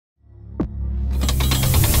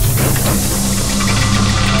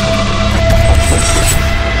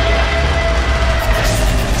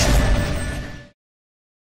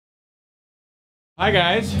Hi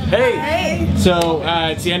guys. Hey. Hey. So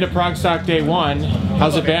it's the end of ProgStock Day 1.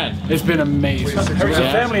 How's it been? It's been amazing. It's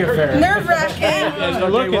a family affair.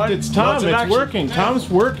 Nerve-wracking. Look, it's Tom. It's working. Tom's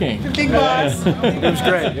working. Big boss. It was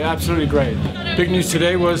great. Absolutely great. Big news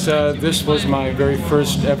today was this was my very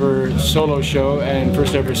first ever solo show and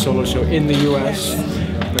first ever solo show in the U.S.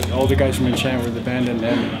 But all the guys from Enchant were the band and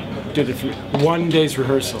did it for 1 day's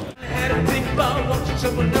rehearsal.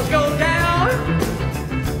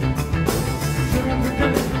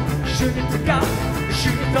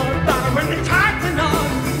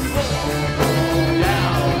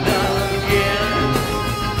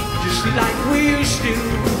 Like we used to.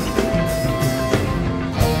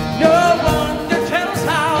 No one to tell us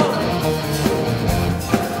how.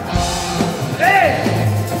 Hey!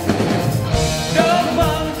 No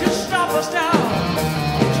one can stop us now.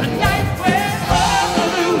 Tonight we're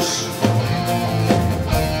all loose.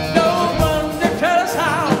 No one to tell us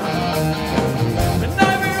how.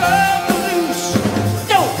 Tonight we're all loose.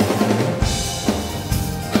 No!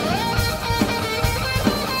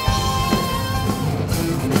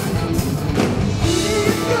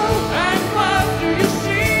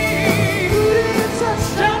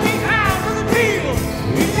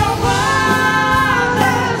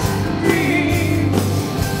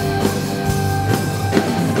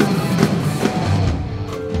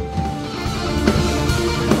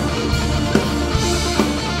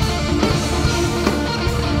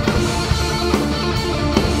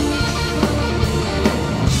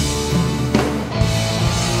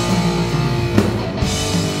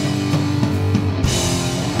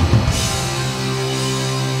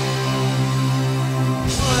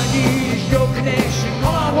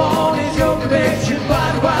 All I want is your connection.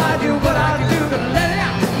 Why do I do what I do? Gonna let it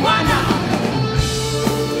out. Why not?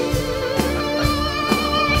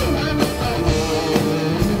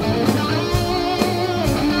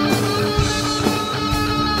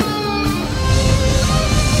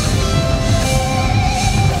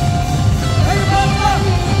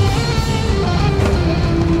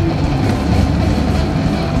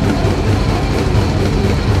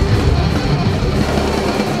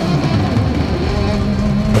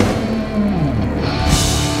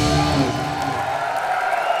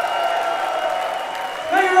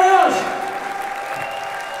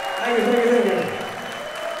 Thank you.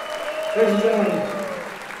 Ladies and gentlemen.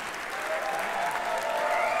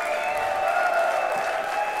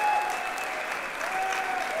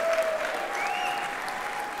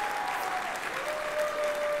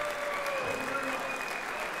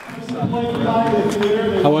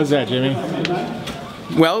 How was that, Jimmy?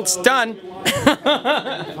 Well, it's done.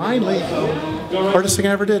 Finally. Hardest thing I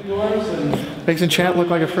ever did. Makes Enchant look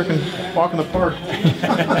like a freaking walk in the park.